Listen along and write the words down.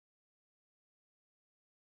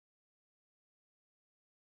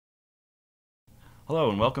Hello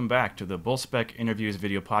and welcome back to the Spec Interviews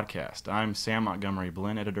video podcast. I'm Sam Montgomery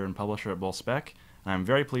Blinn, editor and publisher at Spec. I'm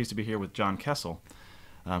very pleased to be here with John Kessel,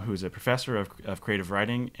 who's a professor of creative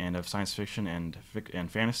writing and of science fiction and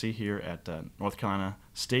fantasy here at North Carolina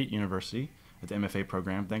State University at the MFA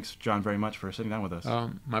program. Thanks, John, very much for sitting down with us.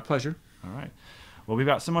 My pleasure. All right. Well, we've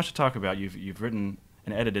got so much to talk about. You've written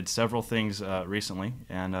and edited several things recently,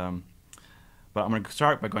 and but I'm going to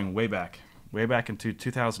start by going way back into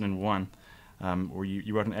 2001. Where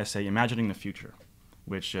you wrote an essay, Imagining the Future,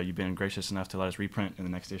 which you've been gracious enough to let us reprint in the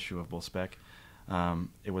next issue of Spec.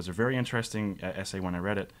 It was a very interesting essay when I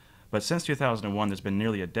read it. But since 2001, there's been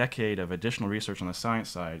nearly a decade of additional research on the science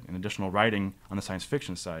side and additional writing on the science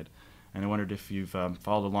fiction side. And I wondered if you've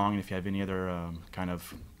followed along and if you have any other kind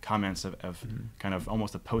of comments of kind of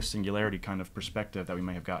almost a post-singularity kind of perspective that we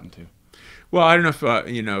may have gotten to. Well, I don't know if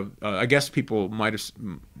I guess people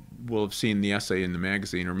will have seen the essay in the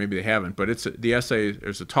magazine, or maybe they haven't. But the essay.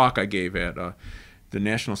 There's a talk I gave at the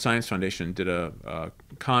National Science Foundation. Did a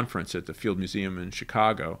conference at the Field Museum in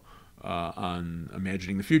Chicago on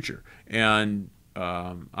imagining the future, and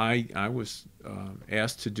I was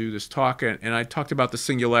asked to do this talk, and I talked about the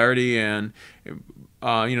singularity, and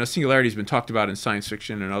singularity has been talked about in science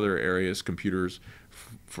fiction and other areas, computers,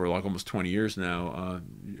 for like almost 20 years now.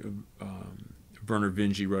 Werner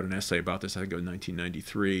Vinge wrote an essay about this, I think it was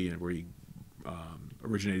 1993, and where he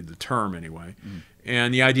originated the term anyway.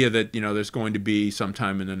 And the idea that there's going to be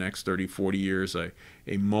sometime in the next 30, 40 years a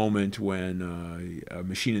moment when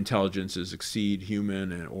machine intelligences exceed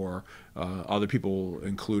human, or other people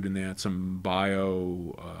include in that some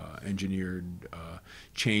bio-engineered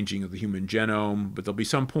changing of the human genome, but there'll be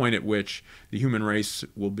some point at which the human race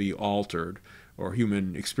will be altered, or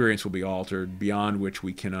human experience will be altered, beyond which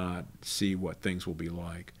we cannot see what things will be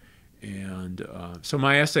like. And so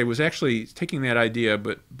my essay was actually taking that idea,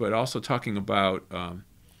 but also talking about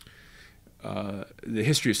the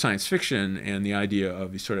history of science fiction and the idea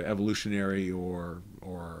of these sort of evolutionary or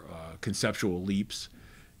conceptual leaps,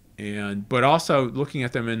 but also looking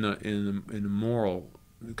at them in the moral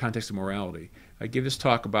context of morality. I gave this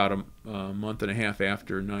talk about a month and a half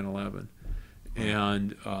after 9/11.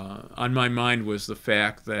 And on my mind was the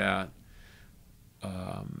fact that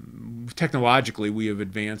technologically we have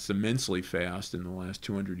advanced immensely fast in the last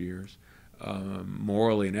 200 years.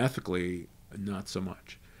 Morally and ethically, not so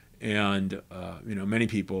much. And many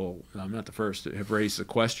people, I'm not the first, have raised the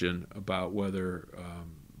question about whether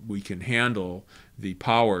we can handle the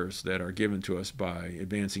powers that are given to us by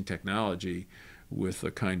advancing technology with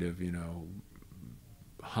a kind of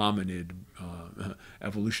hominid,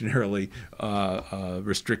 evolutionarily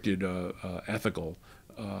restricted ethical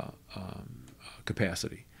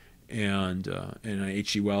capacity, and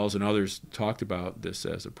H.G. Wells and others talked about this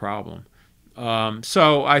as a problem.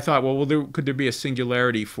 So I thought, well, could there be a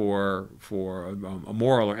singularity for a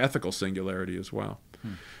moral or ethical singularity as well?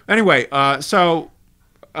 Anyway, so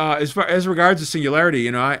as regards to singularity,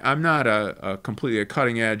 I'm not a completely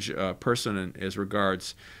cutting edge person as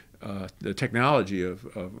regards the technology of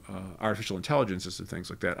artificial intelligences and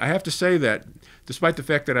things like that. I have to say that despite the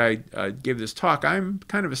fact that I gave this talk, I'm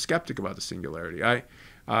kind of a skeptic about the singularity.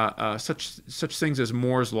 Such things as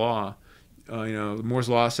Moore's law. Moore's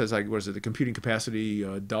law says, the computing capacity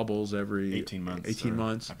doubles every 18 months. 18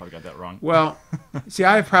 months. I probably got that wrong. Well, see,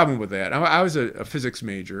 I have a problem with that. I was a physics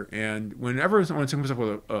major, and whenever someone comes up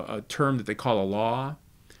with a term that they call a law,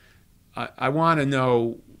 I want to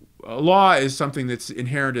know. A law is something that's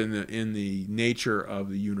inherent in the nature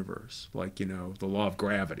of the universe, like the law of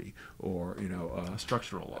gravity, or a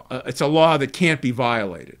structural law. It's a law that can't be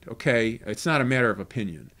violated. Okay, it's not a matter of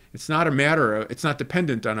opinion. It's not it's not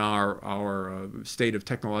dependent on our state of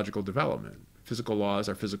technological development. Physical laws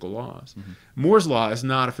are physical laws. Moore's law is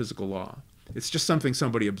not a physical law. It's just something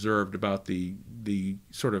somebody observed about the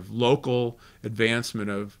sort of local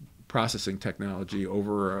advancement of processing technology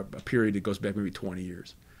over a period that goes back maybe 20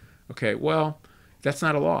 years. Okay, well, that's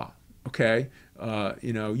not a law. Okay,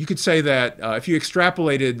 you could say that if you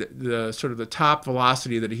extrapolated the top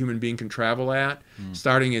velocity that a human being can travel at,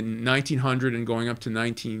 starting in 1900 and going up to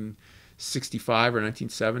 1965 or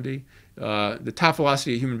 1970, the top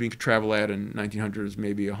velocity a human being could travel at in 1900 is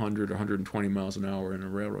maybe 100 or 120 miles an hour in a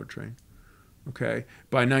railroad train. Okay,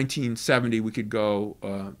 by 1970 we could go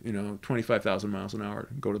 25,000 miles an hour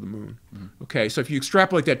and go to the moon. Okay, so if you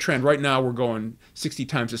extrapolate that trend, right now we're going 60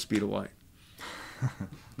 times the speed of light.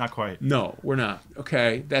 Not quite. No, we're not.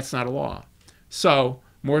 Okay, that's not a law. So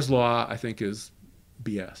Moore's law, I think, is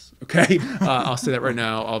BS. Okay, I'll say that right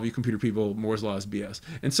now. All of you computer people, Moore's law is BS.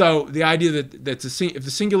 And so the idea that if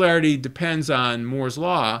the singularity depends on Moore's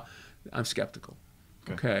law, I'm skeptical.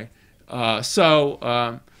 Okay.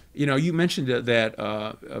 You mentioned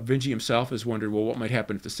that Vinci himself has wondered, well, what might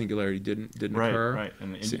happen if the singularity didn't occur? Right.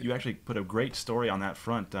 And you actually put a great story on that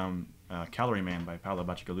front, Calorie Man by Paolo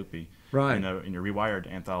Bacigalupi, Right. in your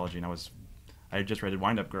Rewired anthology. And I had just read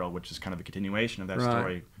Wind Up Girl, which is kind of a continuation of that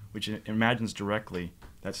story, which imagines directly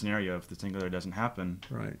that scenario. If the singularity doesn't happen,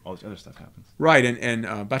 all this other stuff happens. Right, and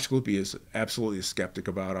Bacigalupi is absolutely a skeptic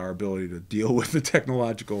about our ability to deal with the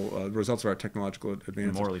technological results of our technological advances.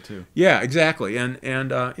 And morally too. Yeah, exactly.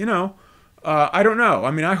 And I don't know.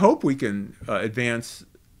 I mean, I hope we can advance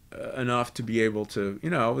enough to be able to,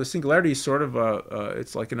 the singularity is sort of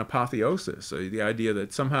it's like an apotheosis. So the idea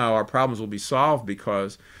that somehow our problems will be solved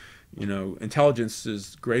because, intelligence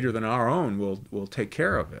is greater than our own will take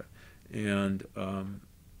care of it. And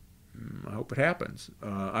I hope it happens.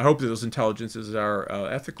 I hope that those intelligences are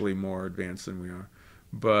ethically more advanced than we are,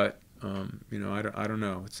 but I don't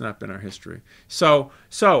know. It's not been our history. So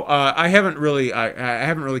I haven't really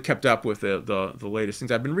kept up with the latest things.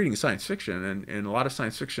 I've been reading science fiction, and a lot of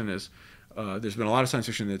science fiction there's been a lot of science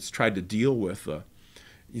fiction that's tried to deal with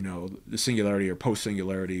the singularity or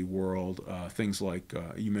post-singularity world. Things like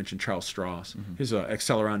you mentioned Charles Strauss, his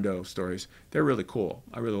Accelerando stories. They're really cool.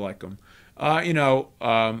 I really like them.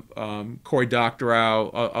 Cory Doctorow,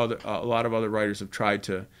 a lot of other writers have tried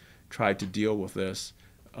to deal with this.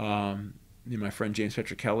 My friend James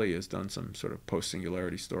Patrick Kelly has done some sort of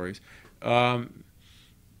post-singularity stories. I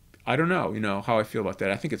don't know, how I feel about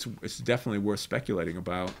that. I think it's definitely worth speculating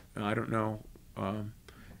about. I don't know.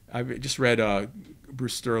 I've just read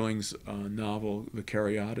Bruce Sterling's novel The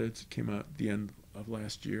Caryatids. It came out at the end of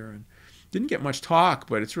last year and didn't get much talk,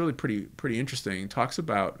 but it's really pretty interesting. It talks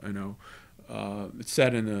about it's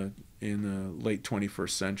set in the late 21st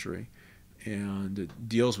century, and it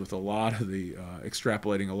deals with a lot of the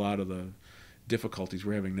extrapolating a lot of the difficulties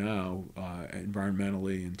we're having now,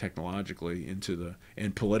 environmentally and technologically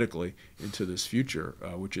and politically into this future,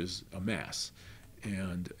 which is a mess.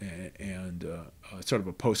 And sort of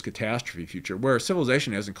a post-catastrophe future where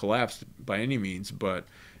civilization hasn't collapsed by any means, but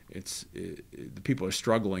the people are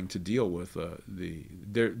struggling to deal with but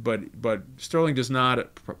Sterling does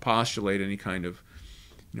not postulate any kind of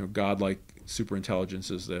godlike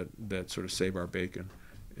superintelligences that sort of save our bacon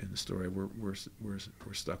in the story. We're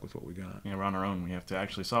stuck with what we got. We're on our own. We have to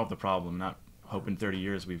actually solve the problem, not hope in 30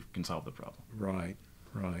 years we can solve the problem. Right.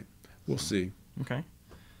 We'll see. Okay.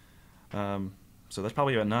 So that's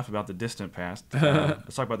probably enough about the distant past.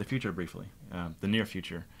 Let's talk about the future briefly, the near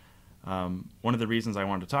future. One of the reasons I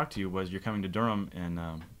wanted to talk to you was you're coming to Durham in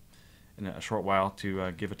a short while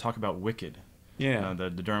to give a talk about Wicked. Yeah. The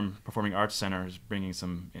Durham Performing Arts Center is bringing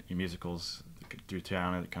some musicals through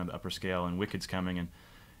town at kind of the upper scale, and Wicked's coming, and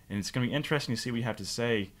it's going to be interesting to see what you have to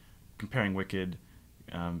say comparing Wicked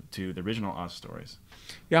to the original Oz stories.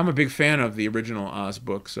 Yeah, I'm a big fan of the original Oz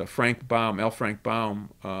books. L. Frank Baum,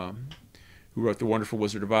 who wrote The Wonderful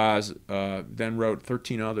Wizard of Oz, then wrote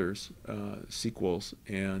 13 others, sequels,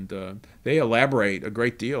 and they elaborate a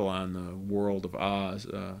great deal on the world of Oz.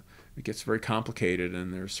 It gets very complicated,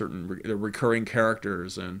 and there are recurring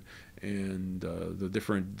characters and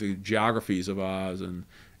the geographies of Oz and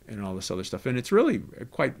all this other stuff, and it's really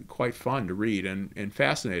quite fun to read and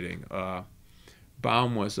fascinating.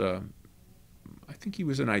 Baum was I think he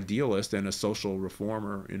was an idealist and a social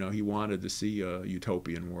reformer. He wanted to see a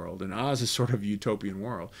utopian world, and Oz is sort of a utopian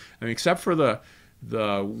world. I mean, except for the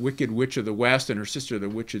Wicked Witch of the West and her sister, the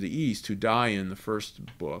Witch of the East, who die in the first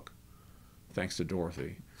book, thanks to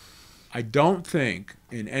Dorothy. I don't think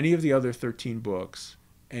in any of the other 13 books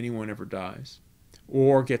anyone ever dies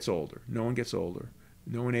or gets older. No one gets older.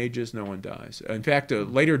 No one ages. No one dies. In fact,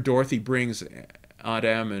 later Dorothy brings Aunt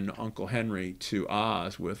Em and Uncle Henry to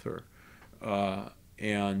Oz with her.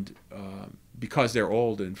 Because they're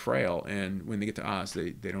old and frail, and when they get to Oz,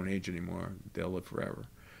 they don't age anymore. They'll live forever.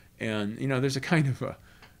 And there's a kind of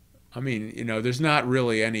there's not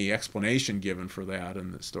really any explanation given for that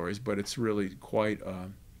in the stories, but it's really quite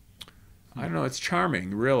I don't know, it's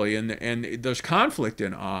charming, really. And there's conflict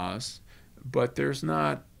in Oz, but there's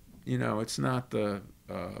not, it's not the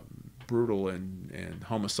brutal and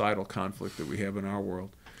homicidal conflict that we have in our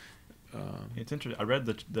world. It's interesting. I read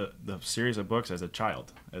the series of books as a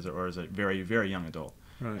child, or as a very, very young adult.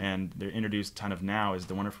 Right. And they're introduced kind of now as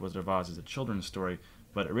The Wonderful Wizard of Oz as a children's story,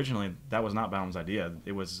 but originally that was not Baum's idea.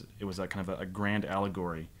 It was a kind of a grand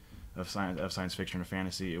allegory of science fiction or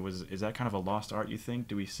fantasy. Is that kind of a lost art, you think?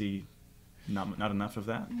 Do we see not enough of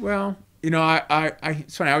that? Well,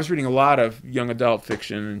 it's funny. I was reading a lot of young adult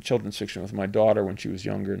fiction and children's fiction with my daughter when she was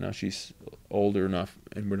younger. Now she's older enough,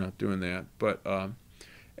 and we're not doing that. But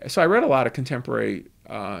so I read a lot of contemporary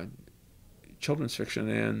children's fiction,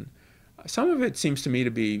 and Some of it seems to me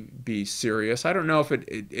to be serious. I don't know if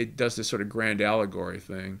it does this sort of grand allegory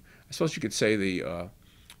thing. I suppose you could say the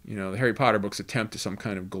Harry Potter books attempt to some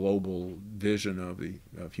kind of global vision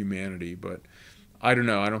of humanity, but I don't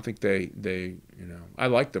know. I don't think they I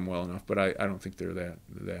like them well enough, but I don't think they're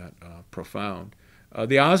that profound.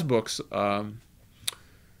 The Oz books, I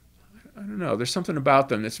don't know. There's something about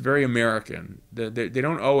them that's very American. They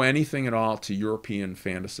don't owe anything at all to European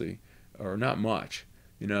fantasy, or not much.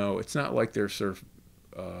 It's not like they're sort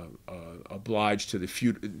of obliged to the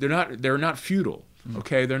feudal. They're not feudal.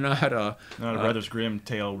 Okay, they're not not a Brothers Grimm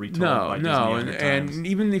tale retold by no, Disney. And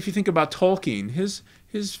even if you think about Tolkien, his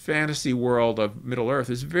fantasy world of Middle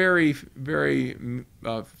Earth is very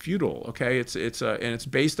feudal. Okay, and it's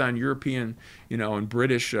based on European and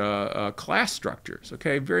British class structures.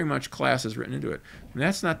 Okay, very much class is written into it, and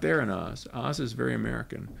that's not there in Oz. Oz is very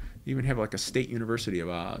American. You even have like a state university of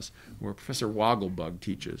Oz where Professor Wogglebug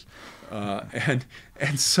teaches, and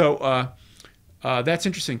so. That's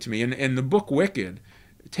interesting to me. And the book Wicked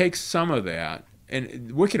takes some of that.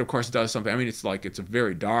 And Wicked, of course, does something. I mean, it's a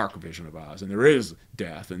very dark vision of Oz. And there is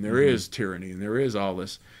death, and there is tyranny, and there is all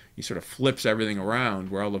this. He sort of flips everything around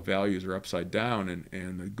where all the values are upside down,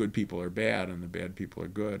 and the good people are bad, and the bad people are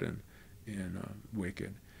good in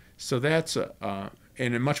Wicked. So that's, and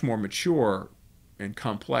in much more mature and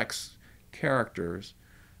complex characters,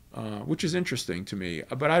 which is interesting to me.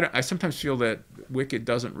 But I sometimes feel that Wicked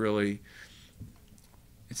doesn't really...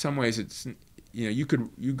 In some ways, it's you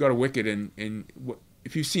go to Wicked and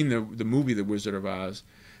if you've seen the movie The Wizard of Oz,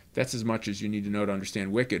 that's as much as you need to know to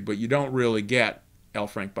understand Wicked. But you don't really get L.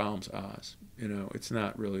 Frank Baum's Oz. It's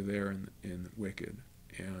not really there in Wicked.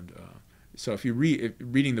 And so if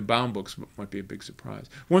reading the Baum books might be a big surprise.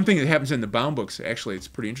 One thing that happens in the Baum books, actually, it's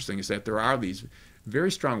pretty interesting, is that there are these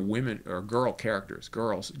very strong women or girl characters.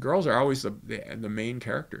 Girls are always the main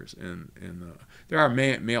characters, there are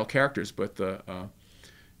male characters, but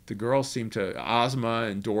the girls seem to, Ozma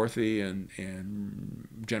and Dorothy and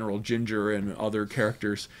General Ginger and other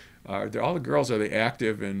characters, all the girls are the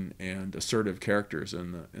active and assertive characters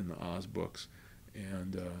in the Oz books.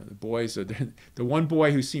 And the boys, the one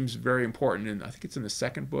boy who seems very important, and I think it's in the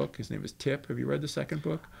second book, his name is Tip. Have you read the second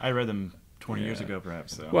book? I read them 20 years ago,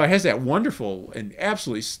 perhaps. So. Well, it has that wonderful and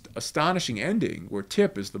absolutely astonishing ending where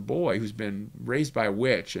Tip is the boy who's been raised by a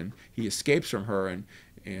witch, and he escapes from her, and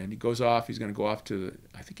he goes off. He's going to go off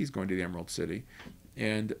I think he's going to the Emerald City,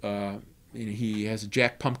 and he has a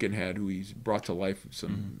Jack Pumpkinhead who he's brought to life with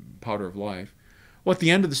some powder of life. Well, at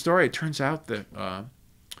the end of the story, it turns out that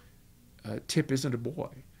Tip isn't a boy,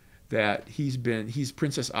 that he's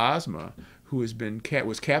Princess Ozma, who was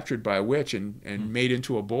captured by a witch and made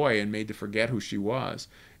into a boy and made to forget who she was.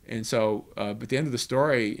 And so, but at the end of the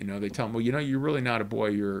story, they tell him, well, you're really not a boy.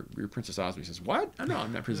 You're Princess Ozma. He says, what? Oh, no,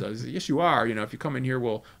 I'm not Princess Ozma. He says, yes, you are. If you come in here,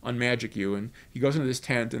 we'll unmagic you. And he goes into this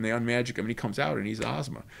tent, and they unmagic him, and he comes out, and he's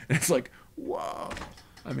Ozma. And it's like, whoa.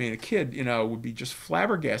 I mean, a kid, would be just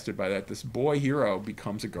flabbergasted by that. This boy hero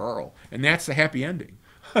becomes a girl, and that's the happy ending.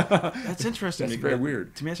 That's interesting. That's very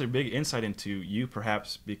weird. To me, that's a big insight into you,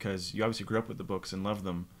 perhaps, because you obviously grew up with the books and loved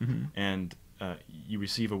them, and you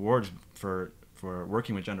receive awards for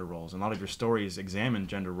working with gender roles. And a lot of your stories examine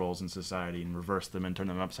gender roles in society and reverse them and turn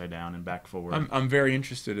them upside down and back forward. I'm very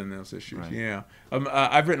interested in those issues. Right. Yeah,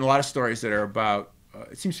 I've written a lot of stories that are about.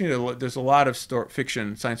 It seems to me that there's a lot of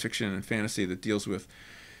fiction, science fiction, and fantasy that deals with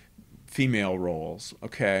female roles.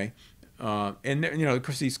 Okay, and of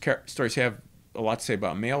course these stories have a lot to say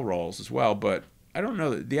about male roles as well. But I don't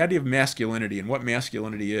know the idea of masculinity and what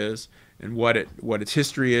masculinity is, and what its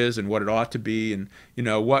history is, and what it ought to be, and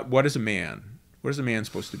what is a man. What is a man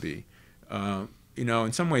supposed to be?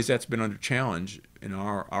 In some ways that's been under challenge in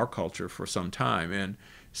our culture for some time, and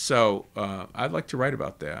so I'd like to write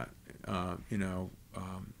about that.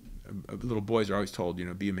 Little boys are always told,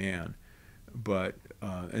 be a man, but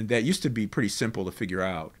and that used to be pretty simple to figure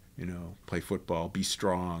out. Play football, be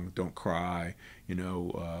strong, don't cry,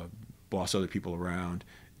 boss other people around,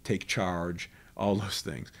 take charge, all those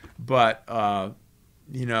things. But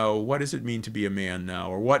what does it mean to be a man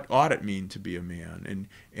now, or what ought it mean to be a man?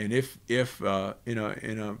 And if in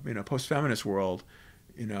a post-feminist world,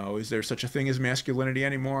 is there such a thing as masculinity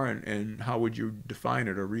anymore? And how would you define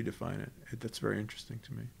it or redefine it? That's very interesting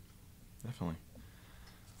to me. Definitely.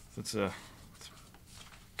 Let's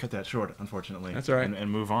cut that short, unfortunately. That's all right.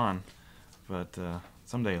 And move on. But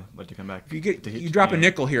someday I'd like to come back. If you drop a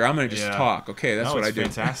nickel here, I'm going to just talk. Okay, that's what I do.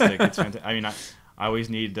 Fantastic. It's fantastic. I mean, I always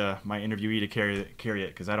need my interviewee to carry it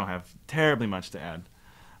because I don't have terribly much to add.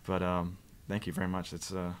 But thank you very much.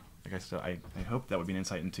 It's like I said, I hope that would be an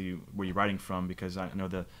insight into where you're writing from, because I know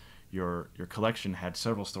your collection had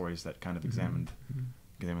several stories that kind of examined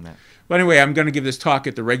that. Well, anyway, I'm going to give this talk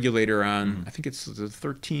at the Regulator on, I think it's the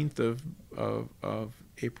 13th of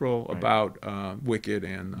April, Right. about Wicked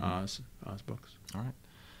and Oz books. All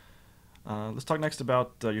right. Let's talk next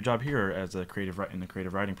about your job here as a in the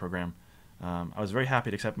creative writing program. I was very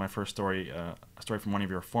happy to accept my first story, a story from one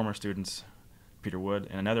of your former students, Peter Wood,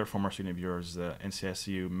 and another former student of yours, the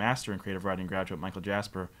NCSU Master in Creative Writing graduate, Michael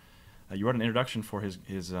Jasper. You wrote an introduction for his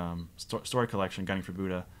story collection, Gunning for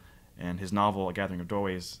Buddha, and his novel, A Gathering of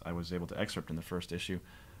Doorways. I was able to excerpt in the first issue.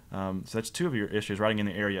 So that's two of your issues, writing in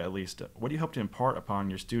the area at least. What do you hope to impart upon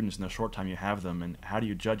your students in the short time you have them, and how do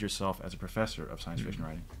you judge yourself as a professor of science fiction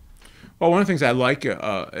writing? Well, one of the things I like,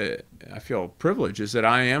 I feel privileged, is that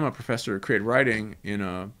I am a professor of creative writing in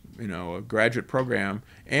a graduate program,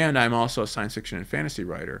 and I'm also a science fiction and fantasy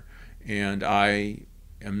writer. And I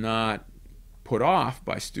am not put off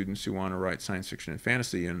by students who want to write science fiction and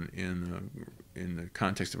fantasy in the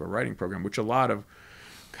context of a writing program, which a lot of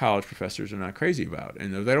college professors are not crazy about,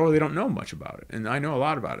 and they don't know much about it, and I know a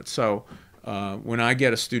lot about it. So when I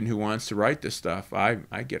get a student who wants to write this stuff, I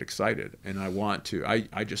get excited, and I want to.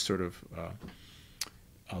 I just sort of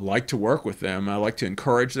I like to work with them. I like to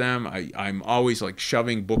encourage them. I'm always like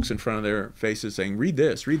shoving books in front of their faces, saying, read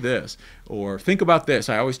this, or think about this.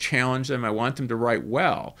 I always challenge them. I want them to write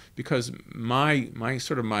well, because my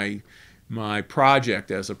project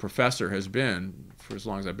as a professor has been, for as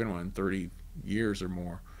long as I've been one, 30 years or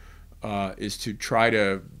more, is to try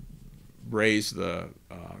to raise the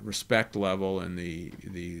respect level and the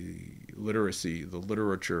literacy, the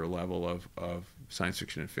literature level of science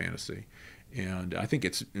fiction and fantasy. And I think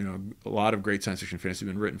it's, a lot of great science fiction and fantasy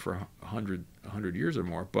have been written for 100 years or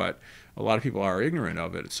more, but a lot of people are ignorant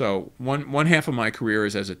of it. So one half of my career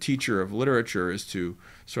is as a teacher of literature is to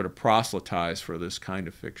sort of proselytize for this kind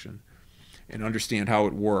of fiction and understand how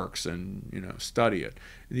it works and, study it.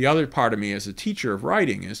 The other part of me as a teacher of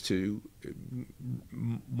writing is to,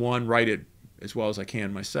 one, write it as well as I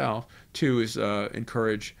can myself. Two is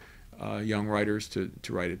encourage young writers to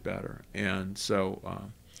write it better. And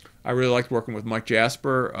so I really liked working with Mike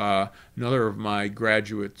Jasper. Another of my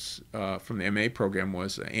graduates from the MA program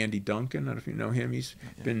was Andy Duncan. I don't know if you know him. He's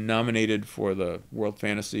been nominated for the World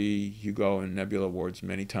Fantasy, Hugo, and Nebula Awards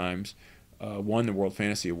many times. Won the World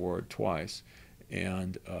Fantasy Award twice.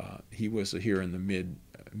 And he was here in the mid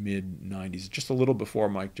 90s, just a little before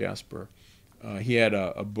Mike Jasper. He had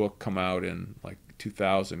a book come out in like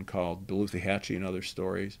 2000 called Beluthi and Other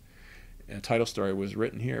Stories. And the title story was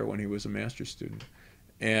written here when he was a master's student.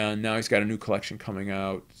 And now he's got a new collection coming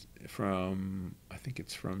out from, I think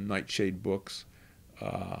it's from Nightshade Books,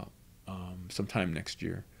 sometime next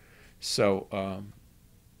year. So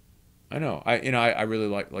I know, I really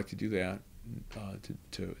like to do that,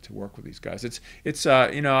 to work with these guys. It's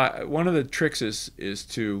one of the tricks is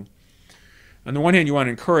to, on the one hand, you want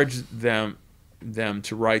to encourage them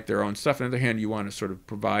to write their own stuff. On the other hand, you want to sort of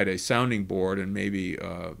provide a sounding board and maybe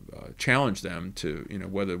challenge them to,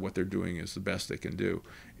 whether what they're doing is the best they can do.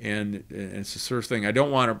 And it's the sort of thing, I don't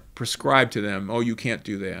want to prescribe to them, oh, you can't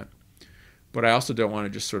do that. But I also don't want to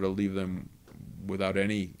just sort of leave them without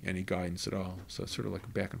any guidance at all. So it's sort of like a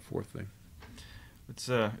back and forth thing. It's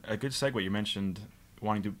a good segue. You mentioned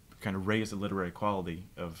wanting to kind of raise the literary quality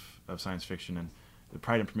of science fiction, and The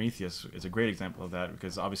Pride and Prometheus is a great example of that,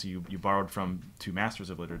 because obviously you borrowed from two masters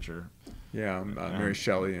of literature. Yeah, Mary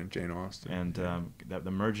Shelley and Jane Austen. And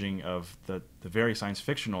the merging of the very science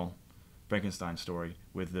fictional Frankenstein story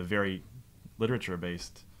with the very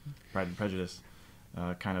literature-based Pride and Prejudice,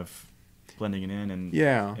 kind of blending it in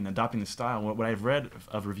and adopting the style. What I've read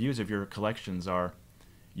of reviews of your collections are,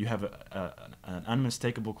 you have an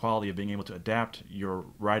unmistakable quality of being able to adapt your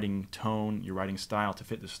writing tone, your writing style to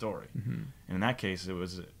fit the story. Mm-hmm. And in that case, it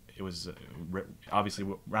was obviously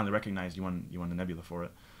roundly recognized. You won the Nebula for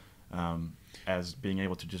it, as being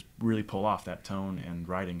able to just really pull off that tone and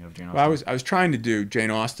writing of Jane Austen. Well, I was trying to do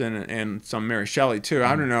Jane Austen and some Mary Shelley too.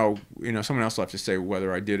 Mm-hmm. I don't know. Someone else will have to say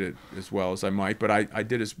whether I did it as well as I might, but I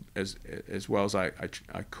did as well as I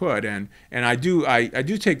could, and I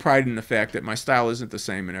do take pride in the fact that my style isn't the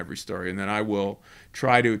same in every story, and that I will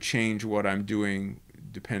try to change what I'm doing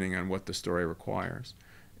depending on what the story requires,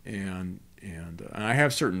 and I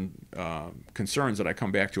have certain concerns that I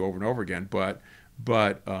come back to over and over again, but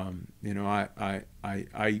I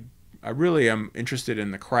really am interested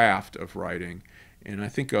in the craft of writing, and I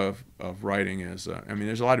think of writing as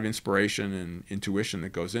there's a lot of inspiration and intuition that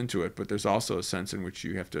goes into it, but there's also a sense in which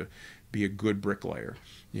you have to be a good bricklayer.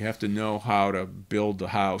 You have to know how to build the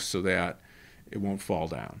house so that it won't fall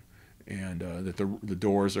down, and that the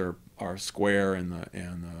doors are square and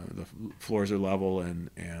the floors are level and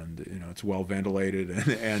it's well ventilated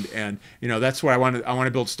and that's why I want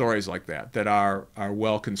to build stories like that are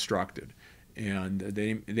well constructed, and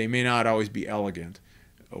they may not always be elegant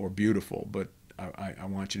or beautiful, but I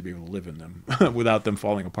want you to be able to live in them without them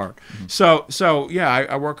falling apart. Mm-hmm. So yeah,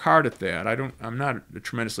 I work hard at that. I'm not a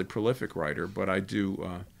tremendously prolific writer, but I do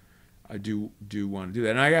want to do that.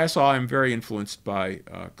 And I guess I'm very influenced by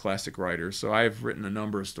classic writers. So I've written a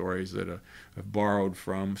number of stories that I've borrowed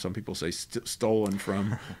from, some people say stolen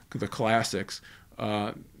from the classics.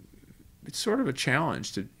 It's sort of a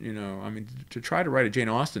challenge to to try to write a Jane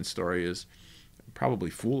Austen story is probably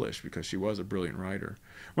foolish because she was a brilliant writer.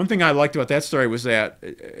 One thing I liked about that story was that,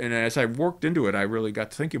 and as I worked into it, I really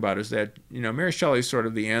got to thinking about it, is that Mary Shelley is sort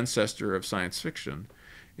of the ancestor of science fiction,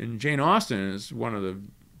 and Jane Austen is one of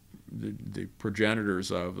the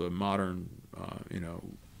progenitors of the modern,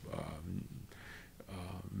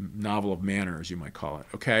 novel of manners, you might call it.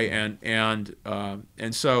 Okay, and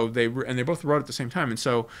so they both wrote at the same time, and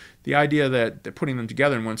so the idea that putting them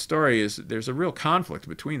together in one story is there's a real conflict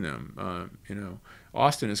between them.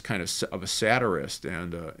 Austen is kind of a satirist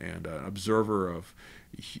and an observer of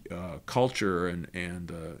culture and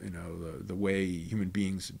the way human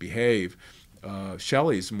beings behave.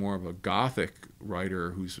 Shelley's more of a Gothic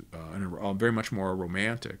writer who's very much more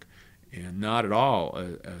romantic and not at all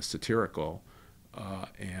satirical,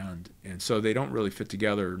 and so they don't really fit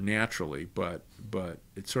together naturally. But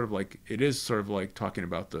it is sort of like talking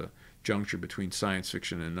about the juncture between science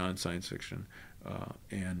fiction and non-science fiction,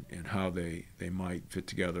 and how they might fit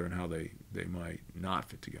together and how they might not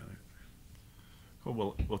fit together.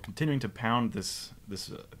 Cool. Well, continuing to pound this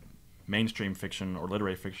mainstream fiction or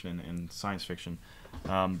literary fiction and science fiction,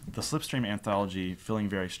 the Slipstream anthology, Feeling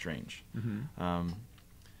Very Strange. Mm-hmm.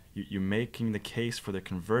 You're making the case for the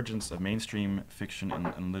convergence of mainstream fiction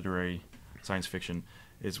and literary science fiction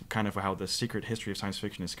is kind of how the secret history of science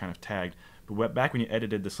fiction is kind of tagged. But back when you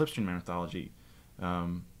edited the Slipstream anthology,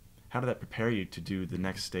 how did that prepare you to do the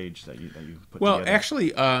next stage that you put together? Well,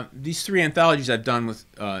 actually, these three anthologies I've done with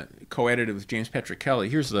co-edited with James Patrick Kelly.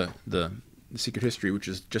 Here's the Secret History, which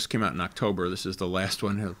just came out in October. This is the last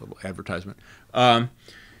one, a little advertisement.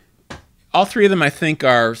 All three of them, I think,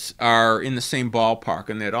 are in the same ballpark,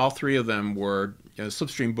 and that all three of them were the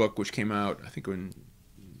Slipstream book, which came out, I think, in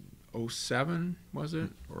 2007, was it,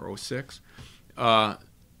 or 2006?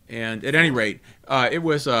 And at any rate, it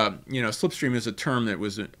was Slipstream is a term that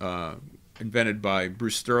was invented by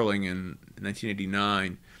Bruce Sterling in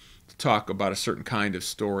 1989 to talk about a certain kind of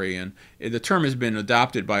story, and the term has been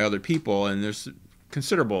adopted by other people, and there's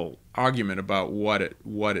considerable argument about what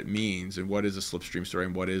it means and what is a slipstream story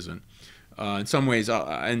and what isn't. In some ways,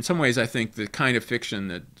 I think the kind of fiction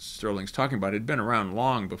that Sterling's talking about had been around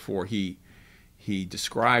long before he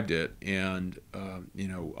described it, and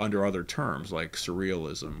under other terms like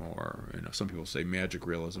surrealism, or some people say magic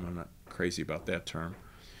realism. I'm not crazy about that term.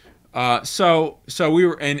 So we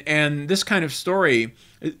were, and this kind of story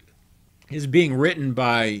is being written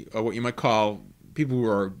by what you might call people who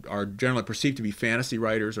are generally perceived to be fantasy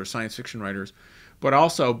writers or science fiction writers, but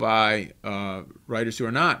also by writers who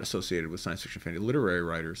are not associated with science fiction, fantasy, literary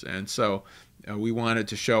writers. And so we wanted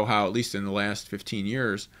to show how, at least in the last 15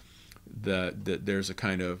 years, that there's a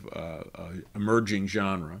kind of emerging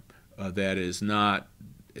genre that is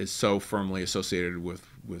so firmly associated with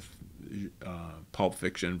pulp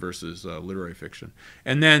fiction versus literary fiction.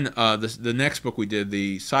 And then the next book we did,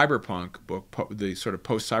 the cyberpunk book, the sort of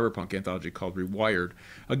post-cyberpunk anthology called Rewired.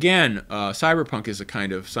 Again, cyberpunk is a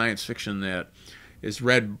kind of science fiction that is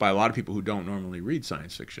read by a lot of people who don't normally read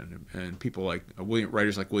science fiction, and people like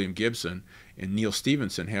writers like William Gibson and Neil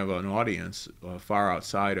Stephenson have an audience far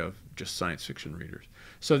outside of just science fiction readers.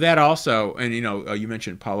 So that also, and you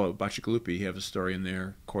mentioned Paolo Bacigalupi. You have a story in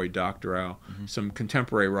there, Cory Doctorow, some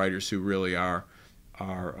contemporary writers who really are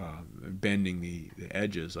bending the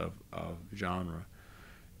edges of genre.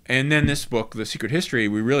 And then this book, The Secret History,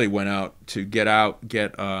 we really went out to get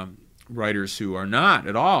writers who are not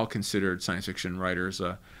at all considered science fiction writers,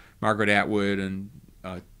 Margaret Atwood and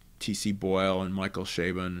T.C. Boyle and Michael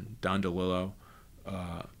Chabon, Don DeLillo,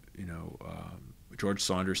 George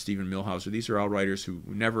Saunders, Stephen Milhauser. These are all writers who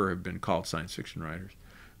never have been called science fiction writers.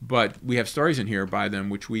 But we have stories in here by them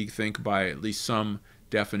which we think by at least some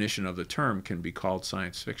definition of the term can be called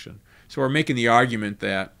science fiction. So we're making the argument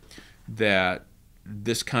that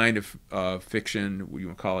this kind of fiction, what you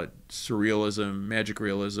would call it, surrealism, magic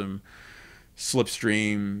realism,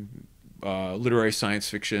 slipstream, literary science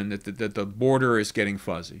fiction, that the border is getting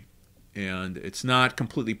fuzzy, and it's not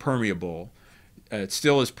completely permeable. It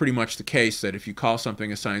still is pretty much the case that if you call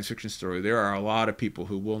something a science fiction story, there are a lot of people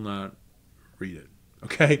who will not read it.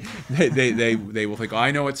 Okay, they will think, oh, I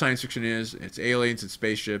know what science fiction is. It's aliens, it's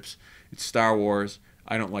spaceships, it's Star Wars.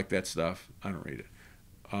 I don't like that stuff. I don't read it.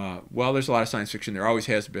 Well, there's a lot of science fiction. There always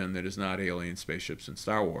has been that is not aliens, spaceships, and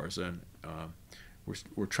Star Wars, and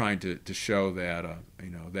we're trying to show that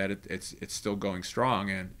that it's still going strong,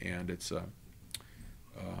 and it's a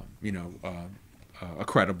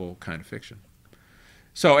credible kind of fiction.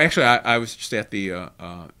 So actually, I was just at the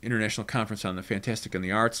International Conference on the Fantastic and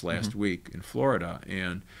the Arts last week in Florida,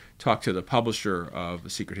 and talked to the publisher of The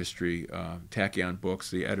Secret History, Tachyon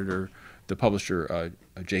Books, the editor, the publisher,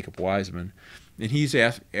 Jacob Wiseman, and he's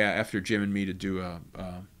after Jim and me to do a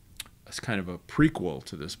kind of a prequel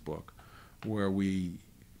to this book, where we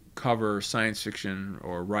cover science fiction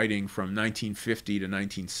or writing from 1950 to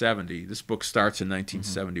 1970. This book starts in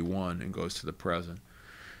 1971 and goes to the present.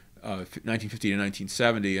 1950 to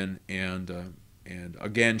 1970, and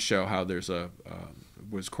again show how there's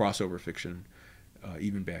was crossover fiction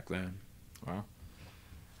even back then. Wow.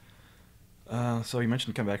 So you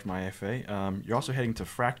mentioned come back from IFA. You're also heading to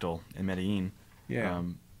Fractal in Medellin. Yeah.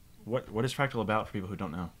 What is Fractal about for people who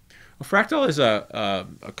don't know? Well, Fractal is a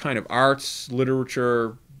kind of arts,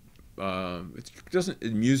 literature,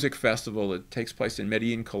 music festival that takes place in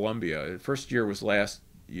Medellin, Colombia. The first year was last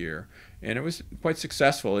year, and it was quite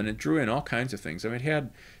successful, and it drew in all kinds of things. I mean, it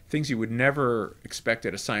had things you would never expect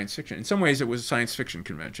at a science fiction. In some ways, it was a science fiction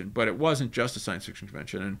convention, but it wasn't just a science fiction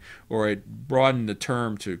convention, or it broadened the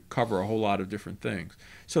term to cover a whole lot of different things.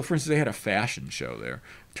 So, for instance, they had a fashion show there.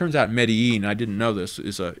 It turns out Medellin, I didn't know this,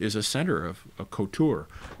 is a center of couture,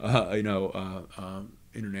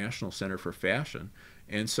 international center for fashion,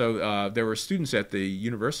 and so there were students at the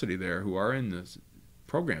university there who are in this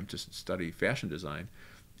program to study fashion design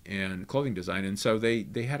and clothing design, and so they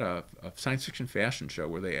had a science fiction fashion show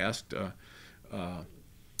where they asked the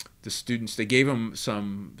students, they gave them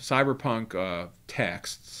some cyberpunk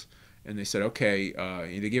texts, and they said, okay,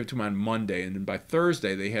 they gave it to them on Monday, and then by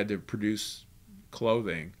Thursday they had to produce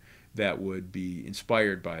clothing that would be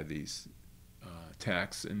inspired by these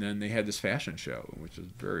texts, and then they had this fashion show, which was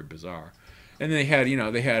very bizarre. And they had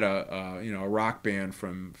a rock band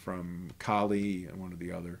from Cali, one of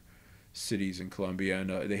the other cities in Colombia, and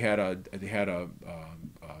they had a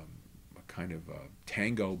kind of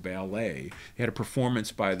tango ballet. They had a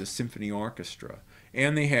performance by the symphony orchestra,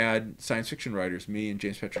 and they had science fiction writers, me and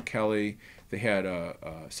James Patrick Kelly. They had a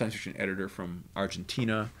science fiction editor from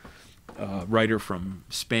Argentina, a writer from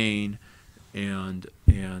Spain, and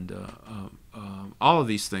all of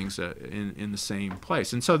these things in the same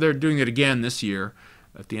place. And so they're doing it again this year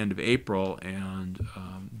at the end of April, and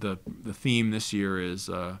the theme this year is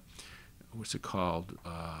what's it called?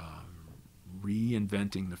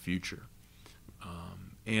 Reinventing the future.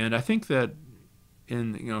 And I think that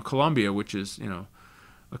in Colombia, which is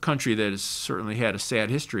a country that has certainly had a sad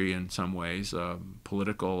history in some ways,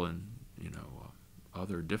 political and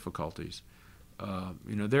other difficulties.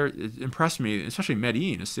 It impressed me, especially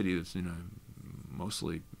Medellin, a city that's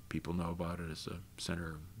mostly people know about it as a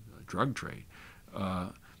center of drug trade.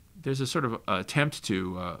 There's a sort of attempt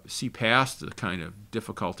to see past the kind of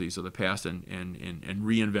difficulties of the past and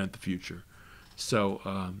reinvent the future. So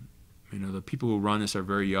the people who run this are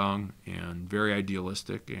very young and very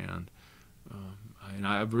idealistic, and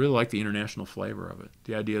I really like the international flavor of it.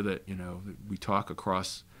 The idea that we talk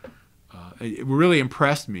across. It really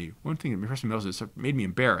impressed me. One thing that impressed me most is it made me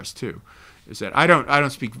embarrassed too, is that I don't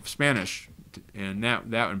speak Spanish, and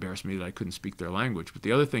that embarrassed me that I couldn't speak their language. But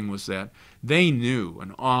the other thing was that they knew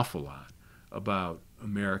an awful lot about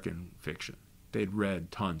American fiction. They'd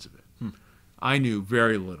read tons of it. I knew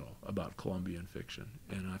very little about Colombian fiction,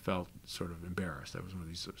 and I felt sort of embarrassed. I was one of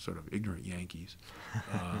these sort of ignorant Yankees.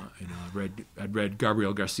 I'd read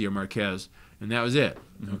Gabriel Garcia Marquez, and that was it.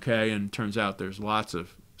 Okay, and it turns out there's lots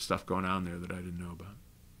of stuff going on there that I didn't know about.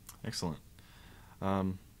 Excellent.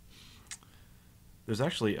 There's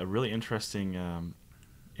actually a really interesting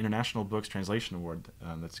International Books Translation Award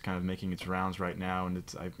that's kind of making its rounds right now, and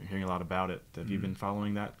I'm hearing a lot about it. Have you been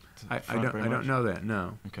following that? I don't know that,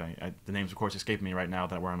 no. Okay. The names, of course, escape me right now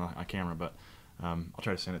that we're on camera, but I'll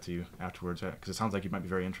try to send it to you afterwards, because it sounds like you might be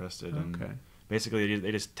very interested. Okay. And basically,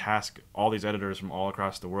 they just task all these editors from all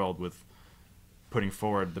across the world with putting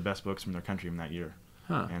forward the best books from their country in that year.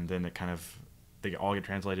 Huh. And then they all get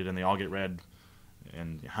translated and they all get read,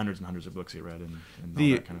 and hundreds of books get read, and all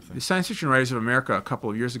that kind of thing. The Science Fiction Writers of America a couple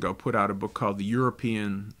of years ago put out a book called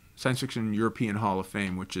the Science Fiction European Hall of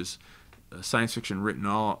Fame, which is science fiction written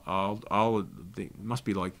must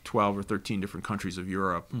be like 12 or 13 different countries of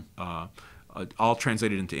Europe, all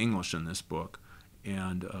translated into English in this book.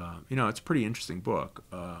 And it's a pretty interesting book,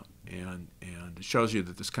 and it shows you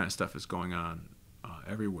that this kind of stuff is going on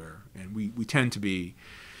everywhere, and we tend to be,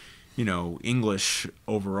 English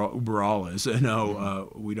overall,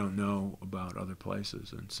 we don't know about other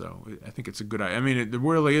places, and so I think it's a good idea. I mean, the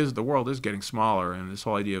world is getting smaller, and this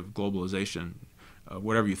whole idea of globalization,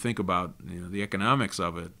 whatever you think about, the economics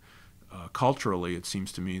of it, culturally, it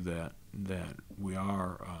seems to me that we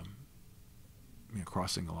are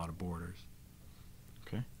crossing a lot of borders.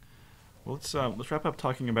 Okay. Well, let's wrap up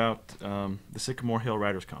talking about the Sycamore Hill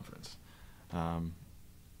Writers Conference.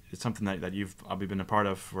 It's something that you've probably been a part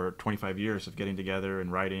of for 25 years of getting together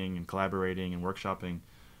and writing and collaborating and workshopping.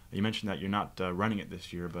 You mentioned that you're not running it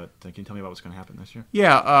this year, but can you tell me about what's going to happen this year?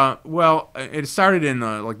 Yeah, well, it started in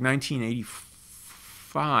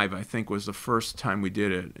 1985, I think, was the first time we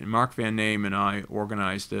did it. And Mark Van Name and I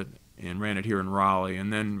organized it and ran it here in Raleigh.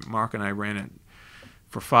 And then Mark and I ran it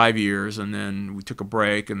for 5 years, and then we took a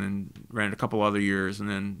break, and then ran it a couple other years, and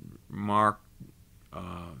then Mark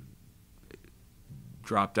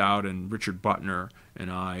dropped out, and Richard Butner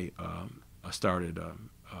and I started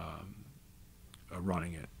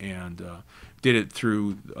running it, and did it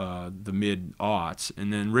through the mid-aughts,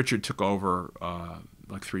 and then Richard took over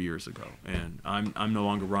like 3 years ago, and I'm no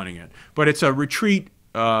longer running it. But it's a retreat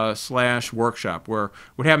slash workshop where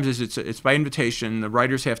what happens is it's by invitation. The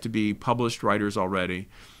writers have to be published writers already.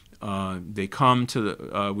 They come to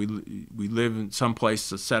the we live in some place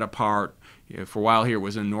that's set apart. For a while here, it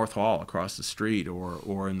was in North Hall across the street,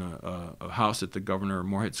 or in a house at the Governor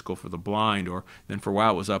Moorhead School for the Blind, or then for a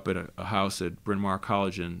while it was up at a house at Bryn Mawr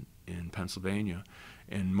College in Pennsylvania,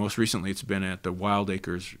 and most recently it's been at the Wild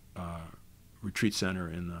Acres Retreat Center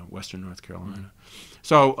in Western North Carolina.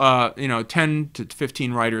 So 10 to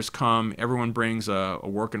 15 writers come. Everyone brings a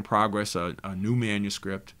work in progress, a new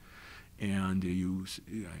manuscript, and you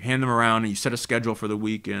hand them around, and you set a schedule for the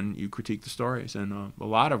week, and you critique the stories. And a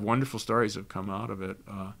lot of wonderful stories have come out of it.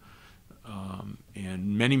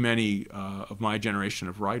 And many of my generation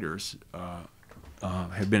of writers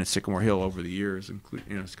have been at Sycamore Hill over the years,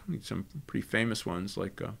 including some pretty famous ones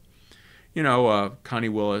like Connie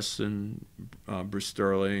Willis and Bruce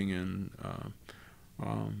Sterling and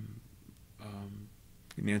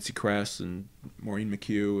Nancy Kress and Maureen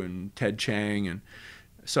McHugh and Ted Chang, and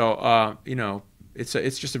so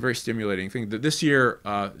it's just a very stimulating thing. This year,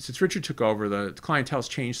 since Richard took over, the clientele's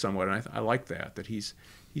changed somewhat, and I like that he's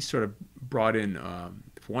sort of brought in,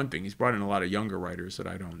 for one thing, he's brought in a lot of younger writers that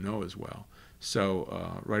I don't know as well.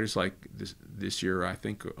 So writers like this year, I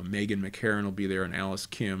think Megan McCarran will be there, and Alice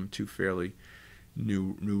Kim, two fairly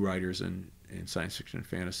new writers in science fiction and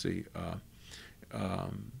fantasy.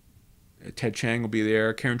 Ted Chang will be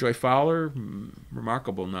there. Karen Joy Fowler,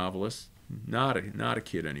 remarkable novelist, not a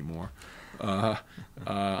kid anymore.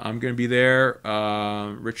 I'm going to be there.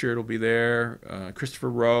 Richard will be there.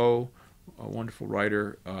 Christopher Rowe, a wonderful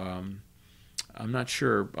writer. I'm not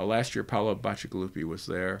sure. Last year, Paolo Bacigalupi was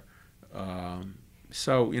there.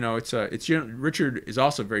 So Richard is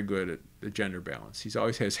also very good at the gender balance. He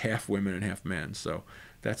always has half women and half men, so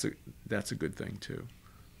that's a good thing too.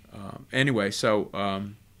 Anyway, so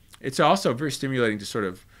it's also very stimulating to sort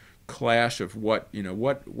of clash of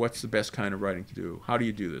what's the best kind of writing to do. How do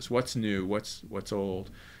you do this? What's new? What's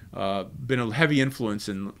old? Been a heavy influence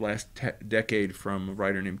in the last decade from a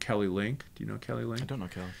writer named Kelly Link. Do you know Kelly Link? I don't know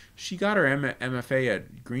Kelly. She got her MFA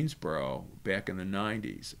at Greensboro back in the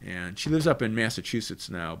 90s, and she lives up in Massachusetts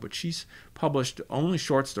now, but she's published only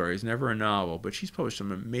short stories, never a novel, but she's published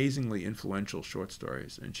some amazingly influential short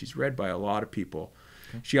stories, and she's read by a lot of people.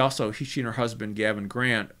 Okay. She and her husband, Gavin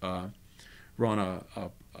Grant, run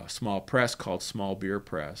a small press called Small Beer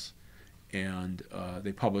Press, and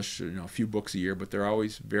they publish a few books a year, but they're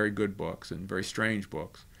always very good books and very strange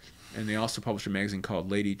books. And they also publish a magazine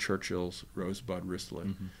called Lady Churchill's Rosebud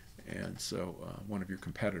Wristlet, and so one of your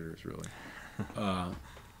competitors, really.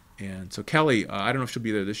 And so Kelly, I don't know if she'll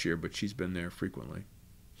be there this year, but she's been there frequently.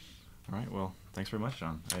 All right, well, thanks very much,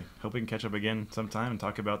 John. I hope we can catch up again sometime and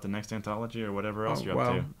talk about the next anthology or whatever else you're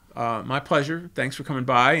up to. My pleasure. Thanks for coming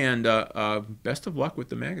by, and best of luck with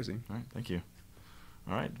the magazine. All right, thank you.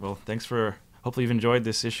 All right, well, hopefully you've enjoyed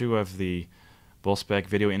this issue of the Spec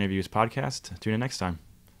Video Interviews podcast. Tune in next time.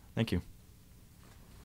 Thank you.